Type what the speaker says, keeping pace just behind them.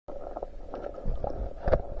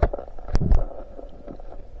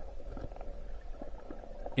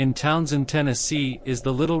In Townsend, Tennessee, is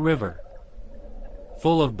the Little River.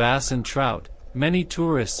 Full of bass and trout, many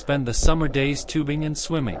tourists spend the summer days tubing and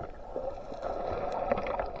swimming.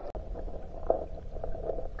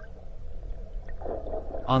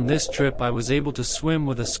 On this trip I was able to swim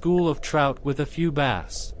with a school of trout with a few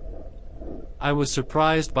bass. I was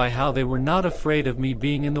surprised by how they were not afraid of me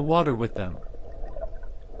being in the water with them.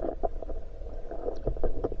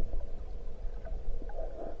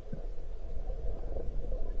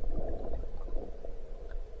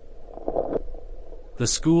 The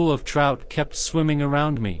school of trout kept swimming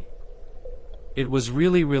around me. It was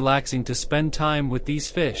really relaxing to spend time with these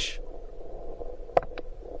fish.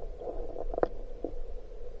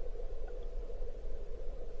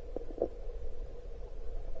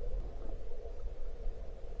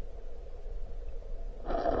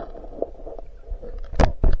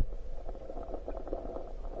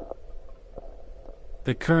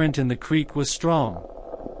 The current in the creek was strong.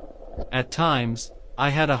 At times, I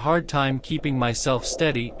had a hard time keeping myself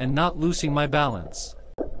steady and not losing my balance.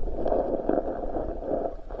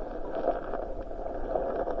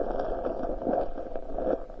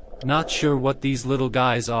 Not sure what these little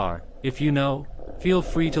guys are. If you know, feel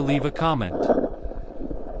free to leave a comment.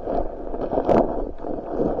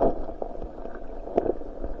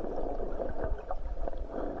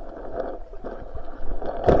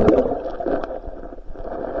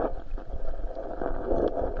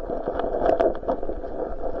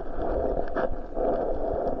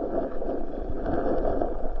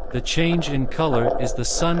 The change in color is the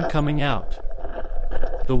sun coming out.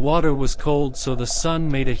 The water was cold, so the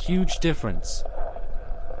sun made a huge difference.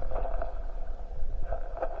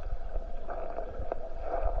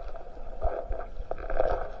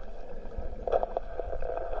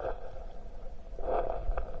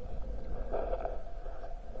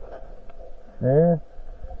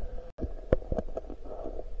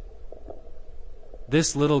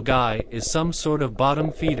 This little guy is some sort of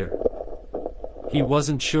bottom feeder. He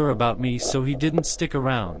wasn't sure about me, so he didn't stick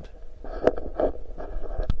around.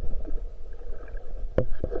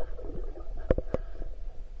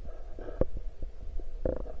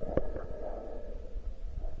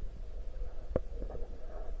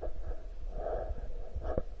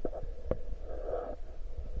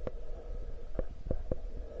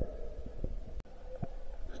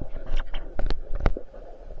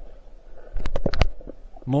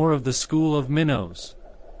 More of the school of minnows.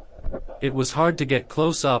 It was hard to get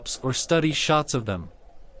close-ups or study shots of them.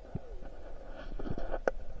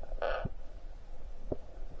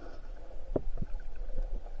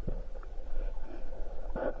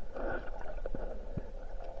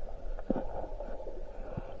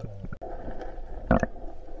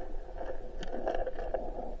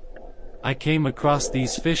 I came across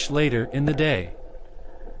these fish later in the day.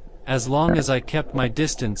 As long as I kept my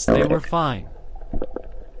distance, they were fine.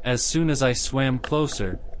 As soon as I swam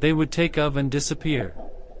closer, they would take off and disappear.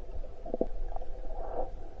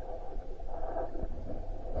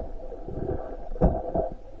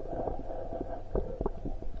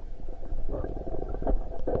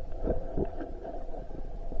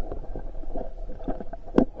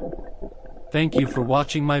 Thank you for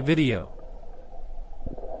watching my video.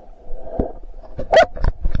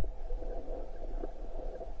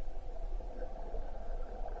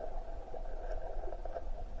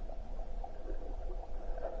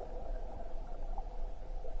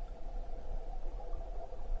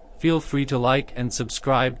 Feel free to like and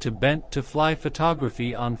subscribe to Bent to Fly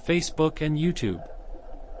Photography on Facebook and YouTube.